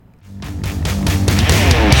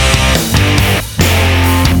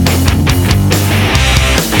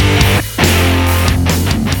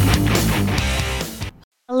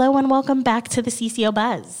welcome back to the CCO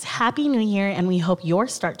Buzz. Happy New Year, and we hope your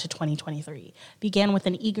start to 2023 began with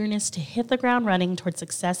an eagerness to hit the ground running towards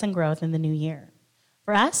success and growth in the new year.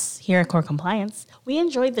 For us, here at Core Compliance, we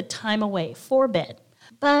enjoyed the time away for a bit,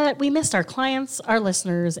 but we missed our clients, our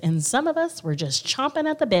listeners, and some of us were just chomping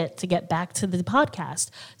at the bit to get back to the podcast,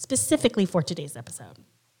 specifically for today's episode.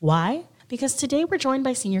 Why? Because today we're joined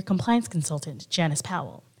by Senior Compliance Consultant Janice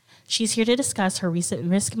Powell. She's here to discuss her recent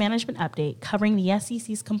risk management update covering the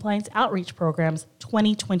SEC's Compliance Outreach Program's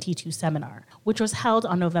 2022 seminar, which was held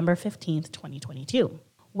on November 15th, 2022.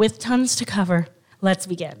 With tons to cover, let's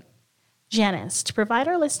begin. Janice, to provide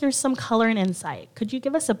our listeners some color and insight, could you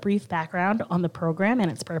give us a brief background on the program and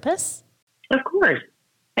its purpose? Of course.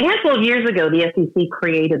 A handful of years ago, the SEC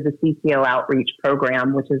created the CCO Outreach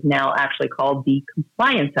Program, which is now actually called the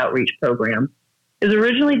Compliance Outreach Program. It was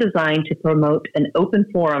originally designed to promote an open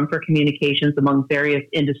forum for communications among various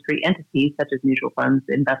industry entities, such as mutual funds,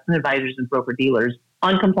 investment advisors, and broker-dealers,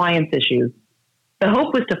 on compliance issues. The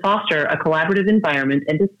hope was to foster a collaborative environment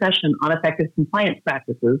and discussion on effective compliance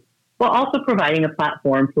practices, while also providing a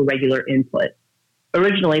platform for regular input.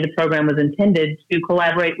 Originally, the program was intended to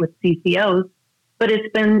collaborate with CCOs, but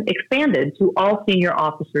it's been expanded to all senior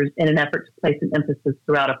officers in an effort to place an emphasis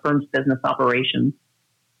throughout a firm's business operations.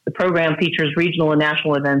 The program features regional and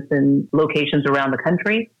national events in locations around the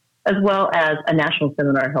country, as well as a national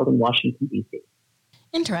seminar held in Washington, D.C.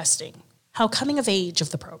 Interesting. How coming of age of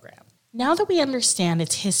the program. Now that we understand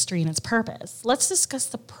its history and its purpose, let's discuss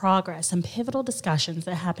the progress and pivotal discussions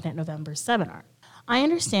that happened at November's seminar. I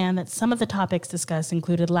understand that some of the topics discussed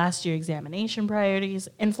included last year's examination priorities,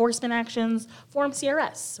 enforcement actions, Form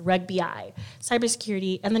CRS, Reg BI,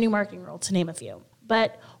 cybersecurity, and the new marketing rule, to name a few.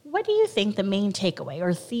 But what do you think the main takeaway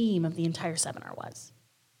or theme of the entire seminar was?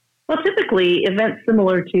 Well, typically, events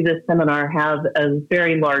similar to this seminar have a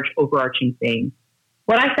very large overarching theme.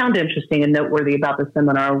 What I found interesting and noteworthy about the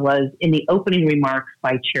seminar was in the opening remarks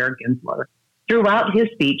by Chair Gensler. Throughout his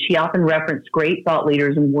speech, he often referenced great thought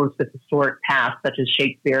leaders and works of historic past, such as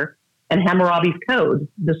Shakespeare and Hammurabi's Code,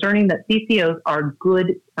 discerning that CCOs are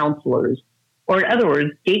good counselors, or in other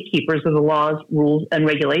words, gatekeepers of the laws, rules, and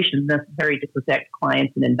regulations necessary to protect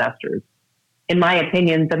clients and investors. In my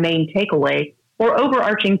opinion, the main takeaway or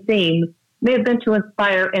overarching theme may have been to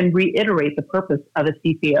inspire and reiterate the purpose of a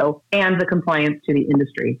CCO and the compliance to the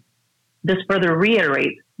industry. This further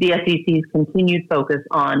reiterates the SEC's continued focus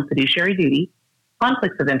on fiduciary duty,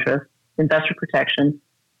 conflicts of interest, investor protection,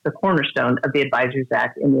 the cornerstone of the Advisors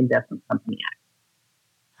Act and the Investment Company Act.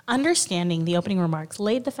 Understanding the opening remarks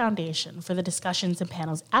laid the foundation for the discussions and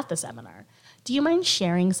panels at the seminar. Do you mind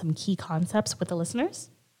sharing some key concepts with the listeners?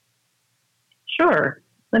 Sure.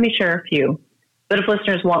 Let me share a few. But if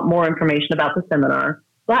listeners want more information about the seminar,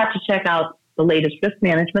 they'll have to check out the latest risk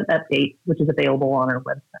management update, which is available on our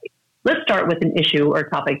website. Let's start with an issue or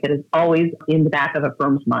topic that is always in the back of a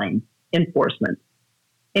firm's mind: enforcement.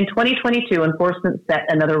 In 2022, enforcement set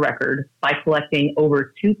another record by collecting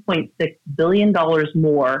over $2.6 billion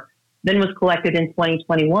more than was collected in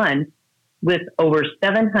 2021, with over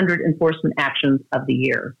 700 enforcement actions of the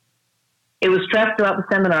year. It was stressed throughout the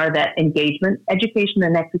seminar that engagement, education,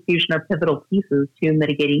 and execution are pivotal pieces to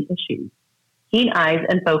mitigating issues. Keen eyes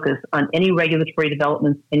and focus on any regulatory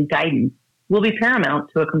developments and guidance will be paramount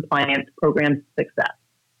to a compliance program's success.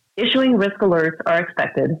 Issuing risk alerts are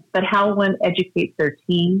expected, but how one educates their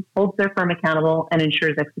team, holds their firm accountable, and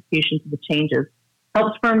ensures execution to the changes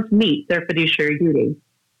helps firms meet their fiduciary duty.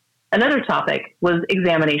 Another topic was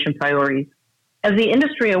examination priorities. As the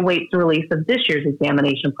industry awaits the release of this year's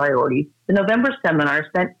examination priorities, the November seminar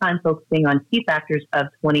spent time focusing on key factors of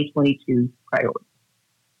 2022's priorities.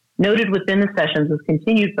 Noted within the sessions was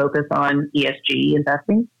continued focus on ESG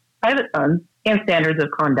investing, private funds, and standards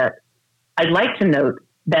of conduct. I'd like to note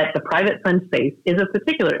that the private fund space is of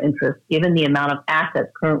particular interest given the amount of assets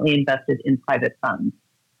currently invested in private funds.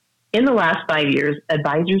 In the last 5 years,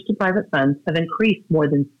 advisors to private funds have increased more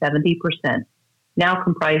than 70%, now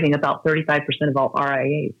comprising about 35% of all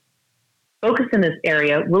RIAs. Focus in this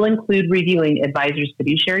area will include reviewing advisors'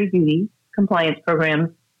 fiduciary duty, compliance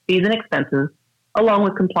programs, fees and expenses, along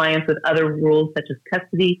with compliance with other rules such as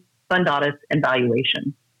custody, fund audits, and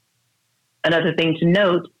valuation. Another thing to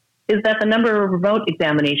note is that the number of remote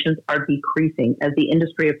examinations are decreasing as the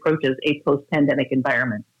industry approaches a post-pandemic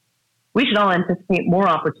environment. We should all anticipate more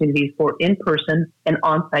opportunities for in-person and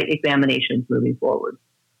on-site examinations moving forward.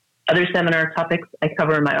 Other seminar topics I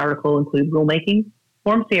cover in my article include rulemaking,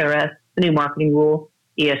 Form CRS, the new marketing rule,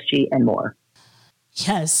 ESG, and more.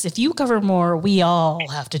 Yes, if you cover more, we all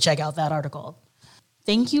have to check out that article.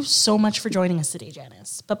 Thank you so much for joining us today,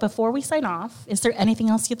 Janice. But before we sign off, is there anything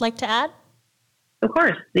else you'd like to add? Of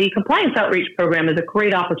course, the Compliance Outreach Program is a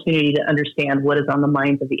great opportunity to understand what is on the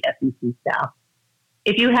minds of the SEC staff.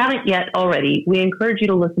 If you haven't yet already, we encourage you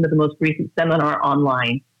to listen to the most recent seminar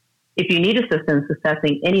online. If you need assistance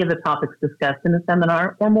assessing any of the topics discussed in the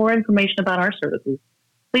seminar or more information about our services,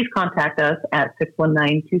 please contact us at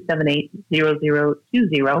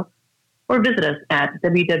 619-278-0020 or visit us at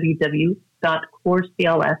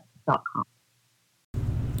www.corecls.com.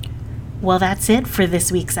 Well, that's it for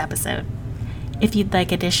this week's episode. If you'd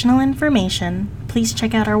like additional information, please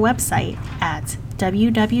check out our website at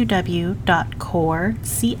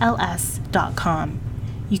www.corecls.com.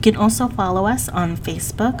 You can also follow us on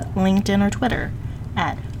Facebook, LinkedIn, or Twitter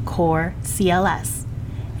at CoreCLS.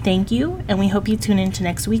 Thank you, and we hope you tune in to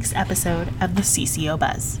next week's episode of the CCO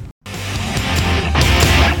Buzz.